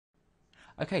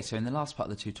Okay, so in the last part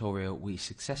of the tutorial we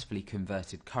successfully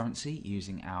converted currency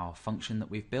using our function that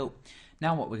we've built.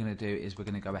 Now what we're going to do is we're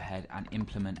going to go ahead and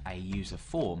implement a user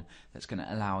form that's going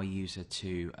to allow a user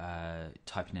to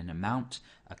type in an amount,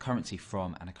 a currency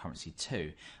from and a currency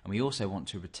to. And we also want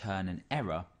to return an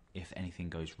error if anything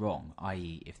goes wrong,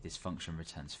 i.e. if this function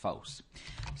returns false.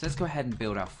 So let's go ahead and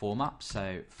build our form up.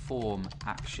 So form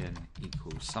action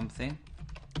equals something,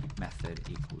 method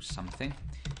equals something,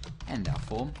 end our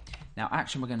form. Now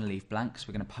action we're going to leave blank, so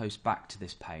we're going to post back to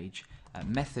this page.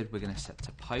 Method we're going to set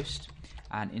to post,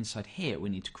 and inside here we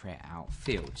need to create our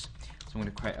fields. So I'm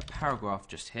going to create a paragraph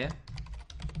just here,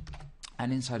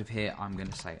 and inside of here I'm going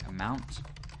to say amount.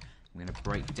 I'm going to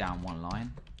break down one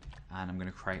line, and I'm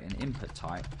going to create an input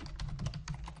type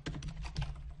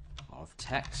of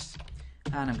text,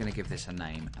 and I'm going to give this a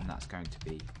name, and that's going to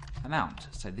be amount.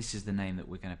 So this is the name that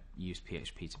we're going to use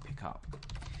PHP to pick up.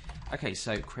 Okay,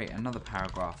 so create another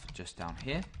paragraph just down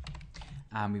here,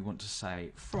 and we want to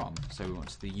say from, so we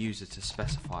want the user to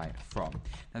specify from.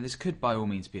 Now this could by all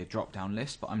means be a drop-down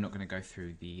list, but I'm not going to go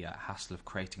through the hassle of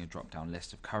creating a drop-down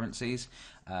list of currencies,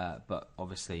 but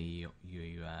obviously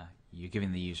you're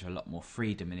giving the user a lot more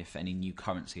freedom, and if any new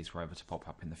currencies were ever to pop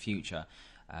up in the future,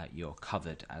 you're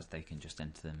covered, as they can just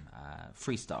enter them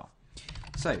freestyle.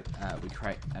 So we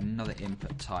create another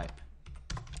input type,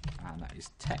 and that is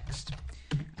text,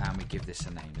 and we give this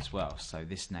a name as well. So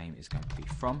this name is going to be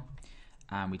from,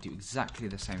 and we do exactly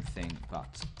the same thing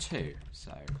but to.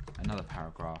 So another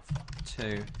paragraph,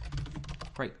 to,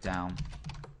 break down,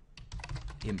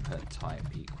 input type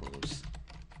equals,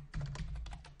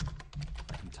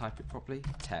 if I can type it properly,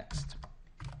 text,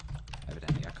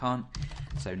 evidently I can't,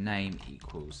 so name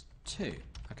equals to.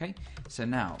 Okay, so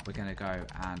now we're going to go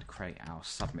and create our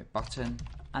submit button,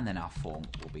 and then our form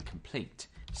will be complete.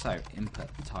 So input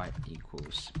type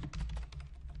equals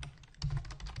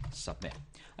submit.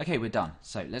 Okay, we're done.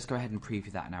 So let's go ahead and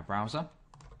preview that in our browser.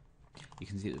 You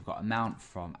can see that we've got amount,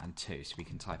 from, and to. So we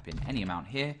can type in any amount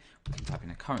here, we can type in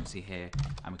a currency here,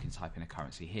 and we can type in a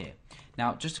currency here.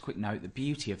 Now, just a quick note, the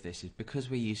beauty of this is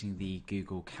because we're using the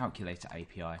Google Calculator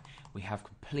API, we have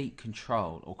complete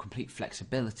control or complete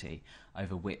flexibility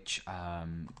over which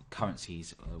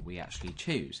currencies we actually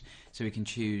choose. So we can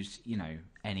choose, you know,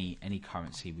 any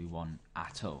currency we want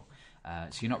at all.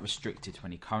 So you're not restricted to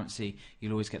any currency.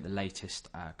 You'll always get the latest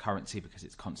currency because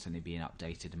it's constantly being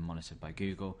updated and monitored by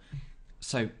Google.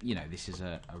 So, you know, this is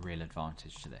a real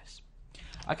advantage to this.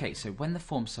 Okay, so when the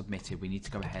form's submitted, we need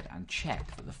to go ahead and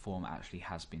check that the form actually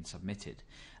has been submitted.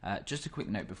 Just a quick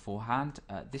note beforehand,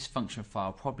 this function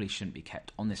file probably shouldn't be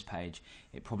kept on this page.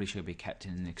 It probably should be kept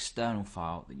in an external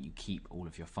file that you keep all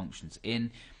of your functions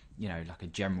in, you know, like a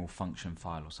general function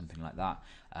file or something like that.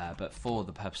 But for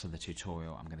the purpose of the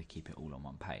tutorial, I'm going to keep it all on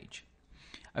one page.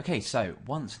 Okay, so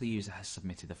once the user has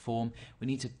submitted the form, we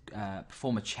need to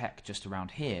perform a check just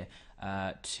around here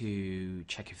to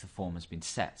check if the form has been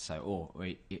set, so or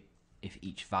if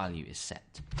each value is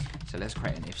set. So let's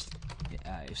create an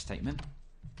if statement,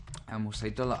 and we'll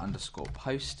say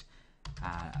 $_post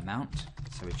amount.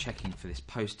 So we're checking for this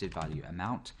posted value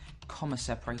amount, comma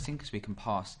separating because we can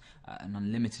pass an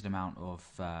unlimited amount of.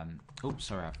 Oops,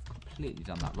 sorry, I've completely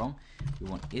done that wrong. We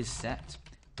want is set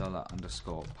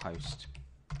 $_post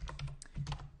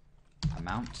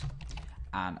amount,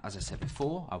 and as I said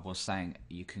before, I was saying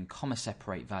you can comma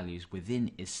separate values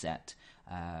within is set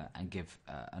and give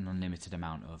an unlimited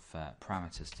amount of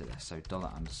parameters to this. So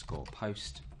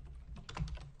 $_post,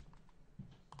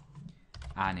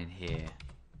 and in here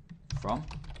from,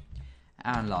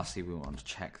 and lastly we want to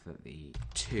check that the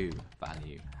to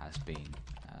value has been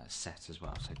set as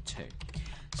well, so to.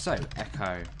 So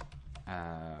echo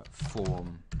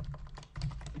form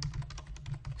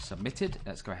submitted.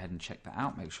 Let's go ahead and check that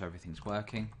out, make sure everything's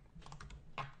working.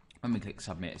 When we click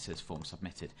submit, it says form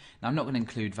submitted. Now I'm not going to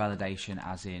include validation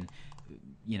as in,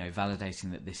 you know,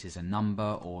 validating that this is a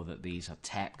number or that these are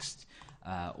text,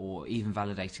 or even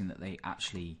validating that they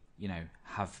actually, you know,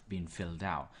 have been filled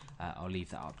out. I'll leave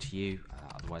that up to you,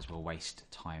 otherwise we'll waste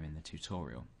time in the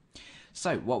tutorial.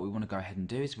 So what we want to go ahead and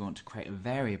do is we want to create a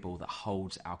variable that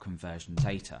holds our conversion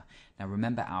data. Now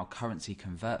remember, our currency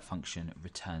convert function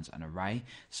returns an array,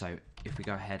 so if we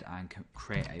go ahead and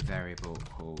create a variable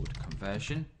called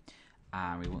conversion,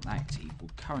 and we want that to equal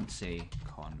currency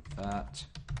convert,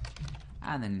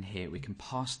 and then in here we can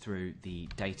pass through the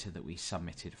data that we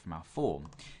submitted from our form.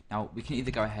 Now we can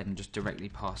either go ahead and just directly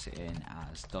pass it in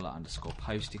as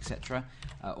 $_post, etc.,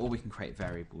 or we can create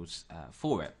variables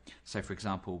for it. So for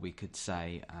example, we could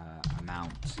say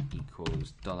amount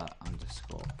equals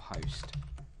 $_post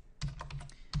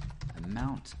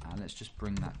amount, and let's just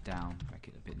bring that down, make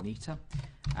it a bit meter,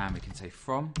 and we can say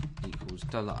from equals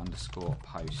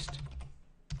 $_post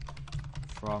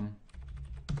from,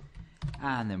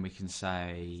 and then we can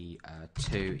say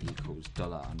to equals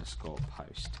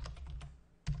 $_post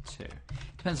to.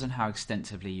 Depends on how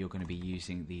extensively you're going to be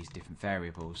using these different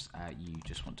variables. You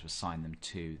just want to assign them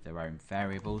to their own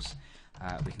variables.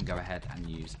 We can go ahead and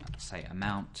use, say,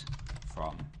 amount,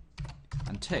 from,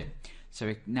 and to. So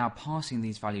we're now passing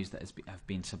these values that have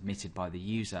been submitted by the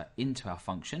user into our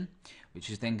function, which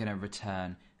is then going to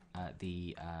return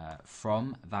the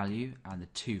from value and the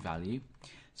to value.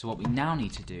 So what we now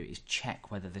need to do is check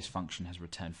whether this function has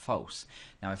returned false.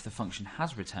 Now, if the function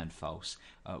has returned false,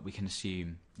 we can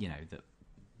assume, that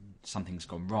something's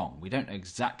gone wrong. We don't know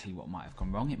exactly what might have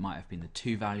gone wrong. It might have been the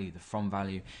to value, the from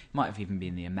value, it might have even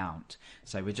been the amount.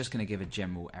 So we're just going to give a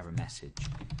general error message.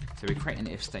 So we create an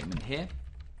if statement here,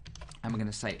 and we're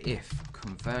going to say if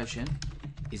conversion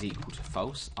is equal to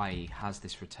false, i.e. has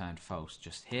this returned false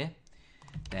just here,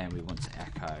 then we want to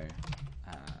echo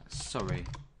sorry,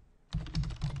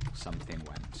 something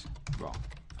went wrong.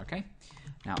 Okay.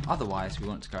 Now, otherwise, we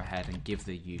want to go ahead and give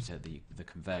the user the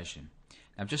conversion.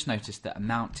 Now, I've just noticed that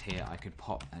amount here, I could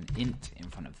pop an int in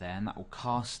front of there, and that will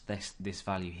cast this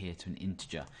value here to an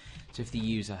integer. So if the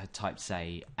user had typed,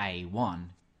 say, A1,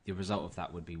 the result of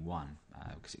that would be 1,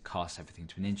 because it casts everything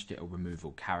to an integer. It will remove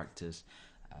all characters,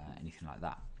 anything like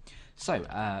that. So,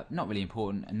 not really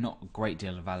important and not a great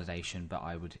deal of validation, but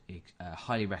I would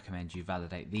highly recommend you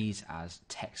validate these as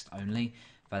text only,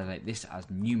 validate this as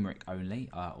numeric only,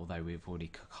 although we've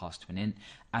already cast to an int,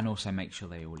 and also make sure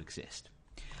they all exist.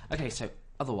 Okay, so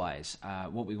otherwise,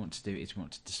 what we want to do is we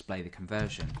want to display the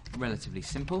conversion. Relatively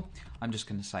simple. I'm just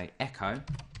going to say echo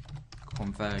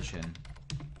conversion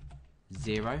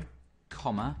 0,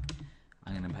 comma,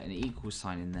 I'm going to put an equal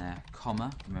sign in there,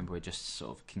 comma. Remember, we're just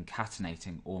sort of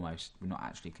concatenating almost. We're not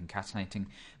actually concatenating,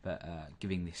 but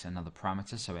giving this another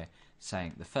parameter. So we're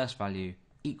saying the first value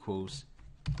equals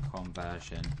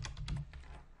conversion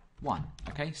 1.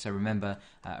 Okay, so remember,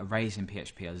 arrays in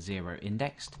PHP are 0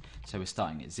 indexed. So we're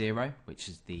starting at 0, which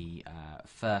is the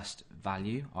first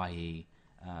value, i.e.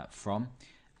 From,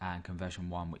 and conversion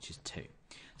 1, which is 2.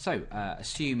 So,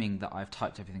 assuming that I've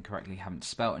typed everything correctly, haven't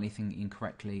spelt anything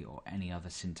incorrectly or any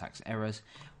other syntax errors,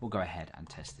 we'll go ahead and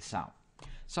test this out.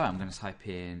 So I'm going to type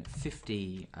in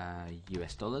 $50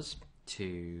 US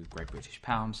to Great British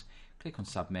Pounds, click on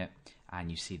submit,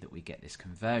 and you see that we get this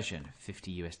conversion.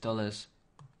 $50 US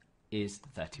is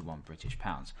 31 British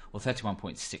pounds, or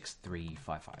 31.6355.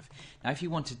 Now, if you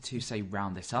wanted to, say,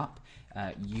 round this up,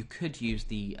 you could use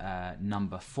the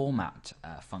number format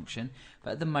function,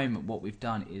 but at the moment what we've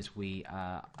done is we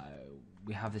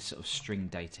have this sort of string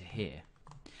data here,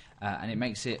 and it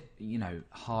makes it,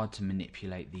 hard to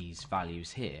manipulate these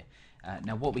values here.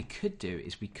 Now, what we could do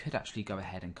is we could actually go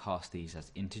ahead and cast these as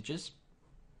integers,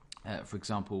 for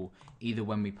example, either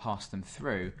when we pass them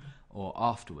through or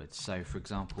afterwards. So, for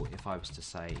example, if I was to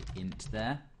say int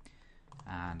there,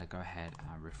 and I go ahead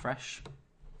and refresh,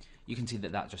 you can see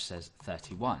that that just says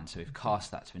 31. So we've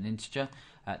cast that to an integer.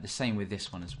 The same with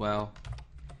this one as well.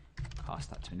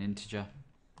 Cast that to an integer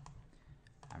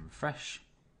and refresh.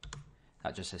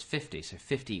 That just says 50. So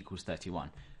 50 equals 31.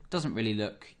 Doesn't really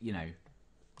look,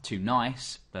 too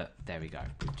nice, but there we go.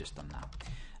 We've just done that.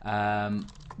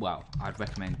 Well, I'd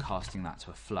recommend casting that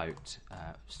to a float,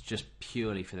 just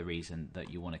purely for the reason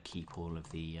that you want to keep all of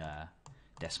the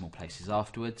decimal places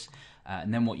afterwards.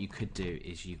 And then what you could do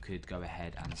is you could go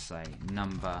ahead and say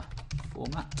number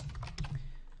format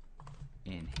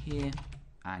in here,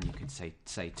 and you could say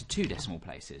to 2 decimal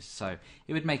places. So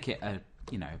it would make it a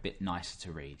bit nicer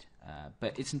to read.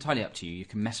 But it's entirely up to you. You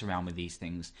can mess around with these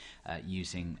things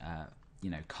using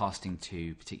casting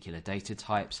to particular data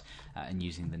types and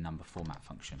using the number format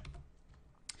function.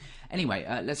 Anyway,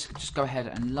 let's just go ahead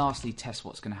and lastly test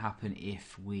what's going to happen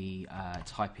if we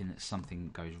type in that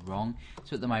something goes wrong.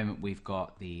 So at the moment we've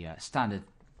got the standard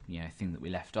thing that we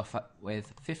left off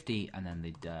with, 50, and then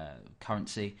the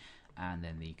currency, and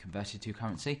then the converted to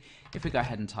currency. If we go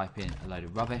ahead and type in a load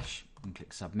of rubbish and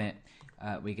click submit,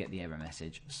 we get the error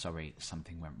message, sorry,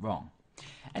 something went wrong.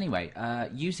 Anyway,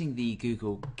 using the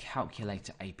Google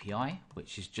Calculator API,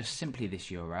 which is just simply this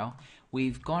URL,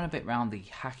 we've gone a bit round the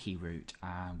hacky route,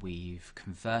 and we've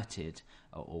converted,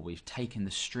 or we've taken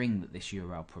the string that this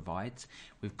URL provides.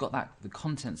 We've got the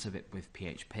contents of it with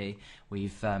PHP.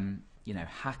 We've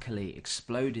hackily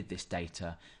exploded this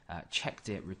data, checked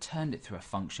it, returned it through a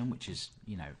function, which is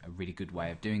a really good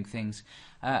way of doing things,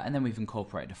 and then we've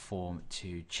incorporated a form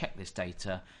to check this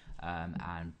data,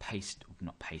 and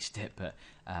not paste it, but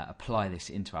apply this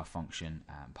into our function,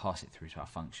 pass it through to our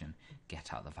function,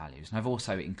 get out the values. And I've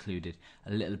also included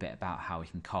a little bit about how we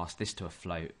can cast this to a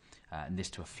float and this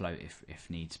to a float if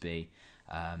needs be.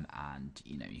 And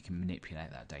you can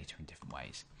manipulate that data in different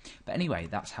ways. But anyway,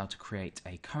 that's how to create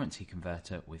a currency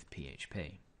converter with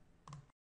PHP.